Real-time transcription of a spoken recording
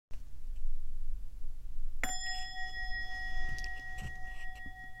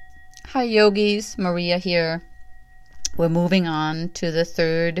Hi yogis, Maria here. We're moving on to the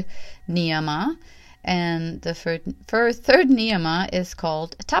third niyama, and the third niyama is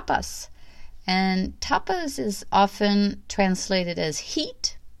called tapas. And tapas is often translated as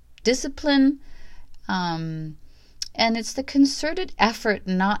heat, discipline, and it's the concerted effort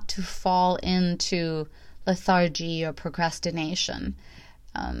not to fall into lethargy or procrastination.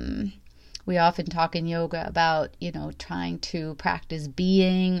 We often talk in yoga about, trying to practice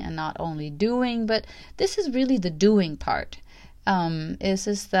being and not only doing, but this is really the doing part. This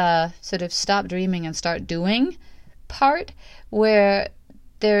is the sort of stop dreaming and start doing part, where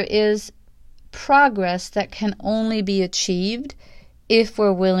there is progress that can only be achieved if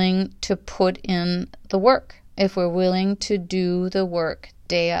we're willing to put in the work, if we're willing to do the work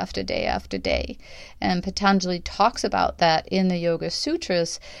day after day after day. And Patanjali talks about that in the Yoga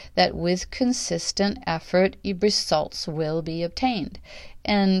Sutras, that with consistent effort, results will be obtained.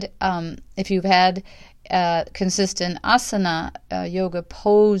 And if you've had consistent asana, yoga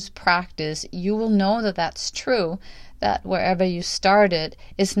pose practice, you will know that that's true, that wherever you started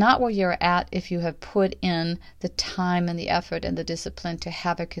is not where you're at if you have put in the time and the effort and the discipline to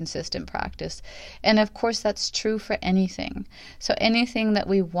have a consistent practice. And of course, that's true for anything. So anything that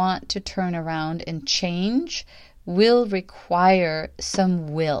we want to turn around and change will require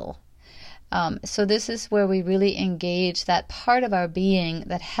some will. So this is where we really engage that part of our being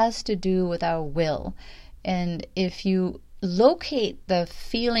that has to do with our will. And if you locate the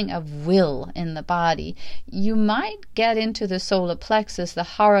feeling of will in the body, you might get into the solar plexus, the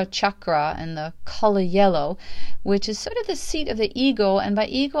Hara chakra, and the color yellow, which is sort of the seat of the ego. And by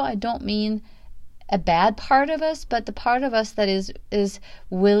ego, I don't mean a bad part of us, but the part of us that is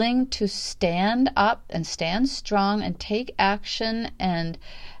willing to stand up and stand strong and take action and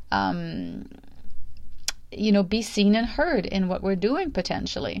be seen and heard in what we're doing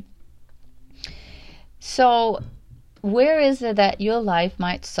potentially. So where is it that your life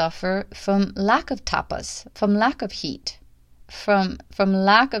might suffer from lack of tapas, from lack of heat, from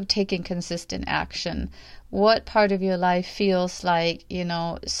lack of taking consistent action? What part of your life feels like,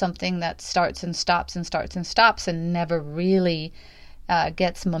 something that starts and stops and starts and stops and never really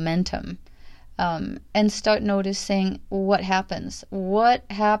gets momentum? And start noticing what happens. What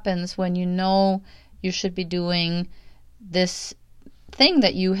happens when you know you should be doing this thing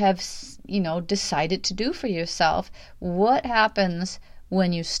that you have decided to do for yourself? What happens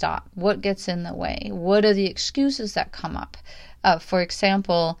when you stop? What gets in the way? What are the excuses that come up? For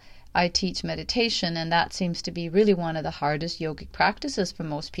example, I teach meditation, and that seems to be really one of the hardest yogic practices for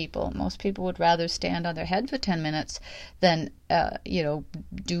most people. Most people would rather stand on their head for 10 minutes than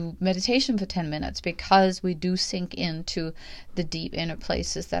do meditation for 10 minutes, because we do sink into the deep inner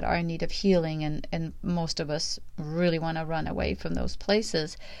places that are in need of healing, and most of us really want to run away from those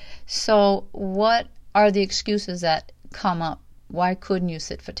places. So what are the excuses that come up? Why couldn't you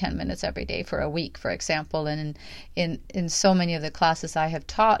sit for 10 minutes every day for a week, for example? And in so many of the classes I have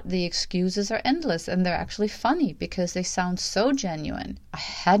taught, the excuses are endless, and they're actually funny because they sound so genuine. I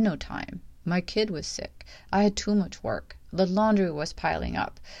had no time. My kid was sick. I had too much work. The laundry was piling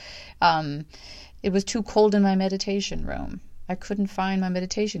up. It was too cold in my meditation room. I couldn't find my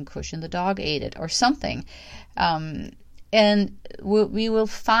meditation cushion. The dog ate it or something. And we will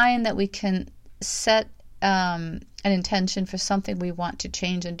find that we can set an intention for something we want to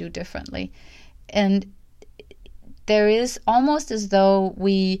change and do differently. And there is almost as though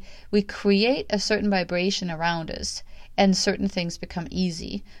we create a certain vibration around us, and certain things become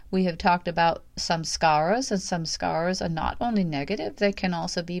easy. We have talked about samskaras, and samskaras are not only negative, they can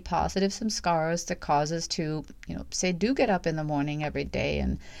also be positive samskaras that cause us to, say, do get up in the morning every day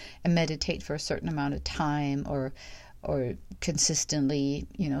and meditate for a certain amount of time, or consistently,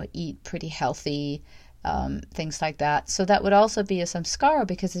 eat pretty healthy, things like that. So that would also be a samskara,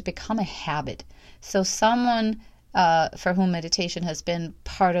 because it's become a habit. So someone for whom meditation has been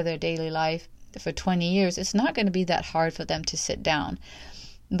part of their daily life for 20 years, it's not going to be that hard for them to sit down.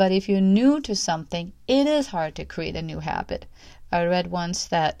 But if you're new to something, it is hard to create a new habit. I read once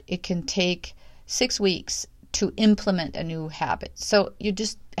that it can take 6 weeks to implement a new habit. So you're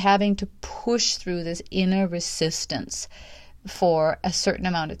just having to push through this inner resistance for a certain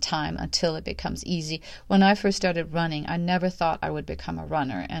amount of time until it becomes easy. When I first started running, I never thought I would become a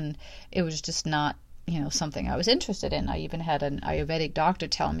runner, and it was just not something I was interested in. I even had an Ayurvedic doctor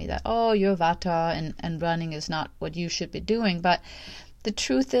tell me that, you're Vata, and running is not what you should be doing. But the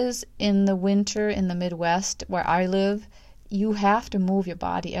truth is, in the winter in the Midwest where I live, you have to move your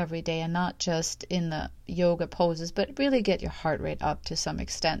body every day, and not just in the yoga poses, but really get your heart rate up to some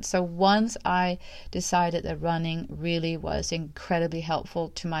extent. So once I decided that running really was incredibly helpful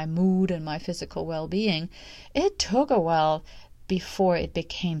to my mood and my physical well-being, it took a while before it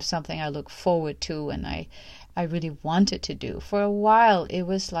became something I look forward to and I really wanted to do. For a while, it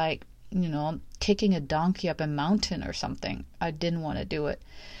was like, kicking a donkey up a mountain or something. I didn't want to do it.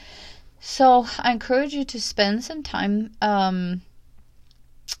 So I encourage you to spend some time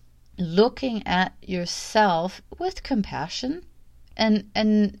looking at yourself with compassion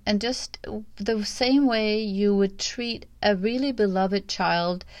and just the same way you would treat a really beloved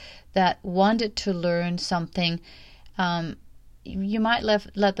child that wanted to learn something. You might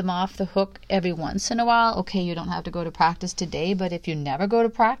let them off the hook every once in a while. Okay, you don't have to go to practice today, but if you never go to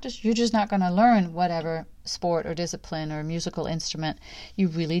practice, you're just not going to learn whatever sport or discipline or musical instrument you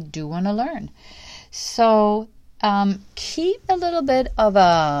really do want to learn. So keep a little bit of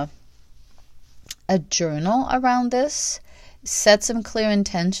a journal around this. Set some clear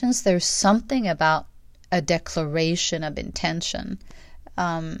intentions. There's something about a declaration of intention.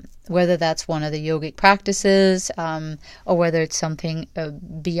 Whether that's one of the yogic practices or whether it's something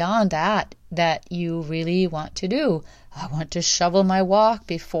beyond that you really want to do. I want to shovel my walk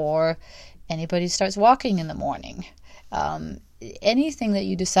before anybody starts walking in the morning. Anything that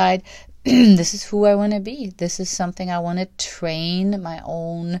you decide, this is who I want to be. This is something I want to train my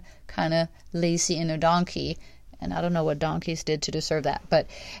own kind of lazy inner donkey. And I don't know what donkeys did to deserve that, but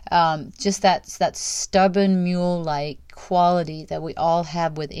just that stubborn mule-like quality that we all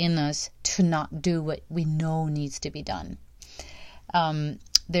have within us to not do what we know needs to be done.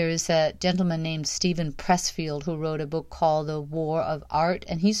 There is a gentleman named Stephen Pressfield who wrote a book called The War of Art,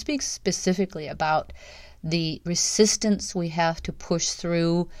 and he speaks specifically about the resistance we have to push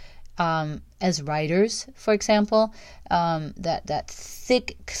through as writers, for example, that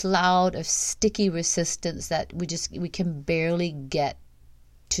thick cloud of sticky resistance that we can barely get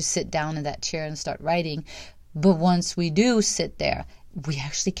to sit down in that chair and start writing. But once we do sit there, we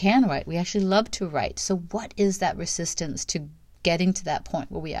actually can write. We actually love to write. So what is that resistance to getting to that point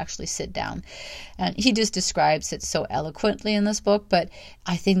where we actually sit down? And he just describes it so eloquently in this book, but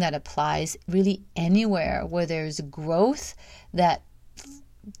I think that applies really anywhere where there's growth that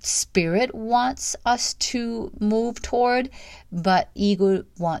spirit wants us to move toward, but ego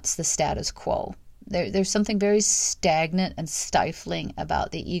wants the status quo. There's something very stagnant and stifling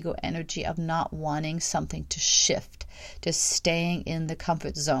about the ego energy of not wanting something to shift, just staying in the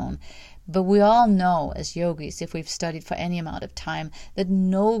comfort zone. But we all know as yogis, if we've studied for any amount of time, that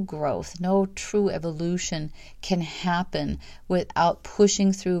no growth, no true evolution can happen without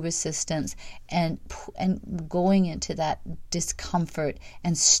pushing through resistance and going into that discomfort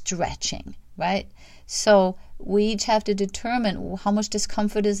and stretching, right? So we each have to determine how much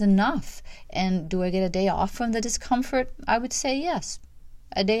discomfort is enough. And do I get a day off from the discomfort? I would say yes.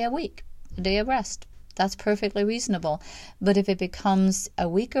 A day a week, a day of rest. That's perfectly reasonable. But if it becomes a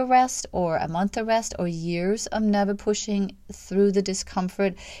week of rest or a month of rest or years of never pushing through the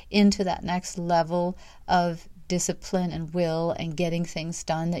discomfort into that next level of discipline and will and getting things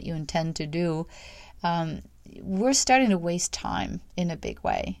done that you intend to do, we're starting to waste time in a big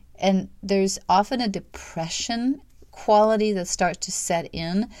way. And there's often a depression quality that starts to set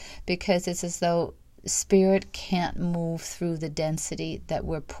in because it's as though spirit can't move through the density that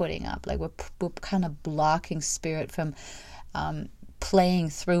we're putting up. Like we're kind of blocking spirit from playing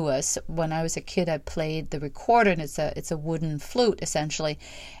through us. When I was a kid, I played the recorder, and it's a wooden flute essentially.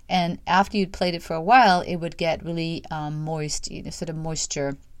 And after you'd played it for a while, it would get really moist. Sort of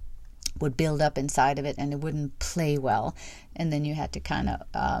moisture would build up inside of it, and it wouldn't play well. And then you had to kind of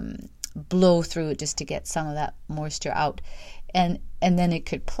blow through it just to get some of that moisture out. And then it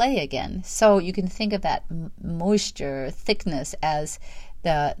could play again. So you can think of that moisture, thickness as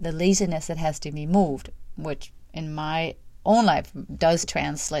the laziness that has to be moved, which in my own life does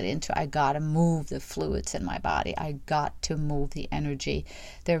translate into I got to move the fluids in my body. I got to move the energy.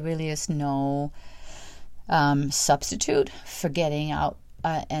 There really is no substitute for getting out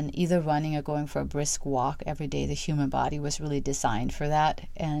and either running or going for a brisk walk every day. The human body was really designed for that.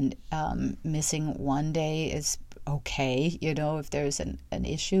 And missing one day is okay, if there's an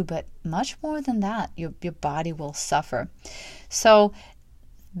issue, but much more than that, your body will suffer. So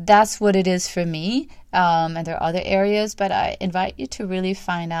that's what it is for me. And there are other areas, but I invite you to really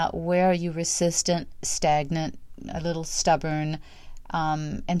find out where are you resistant, stagnant, a little stubborn,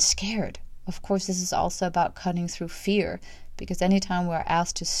 and scared. Of course, this is also about cutting through fear, because anytime we're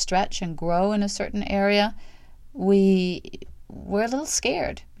asked to stretch and grow in a certain area, we we're a little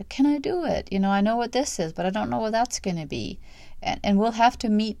scared. Can I do it? I know what this is, but I don't know what that's going to be. And we'll have to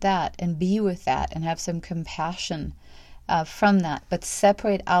meet that and be with that and have some compassion from that, but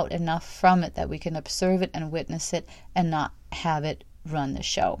separate out enough from it that we can observe it and witness it and not have it run the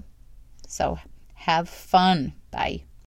show. So have fun. Bye.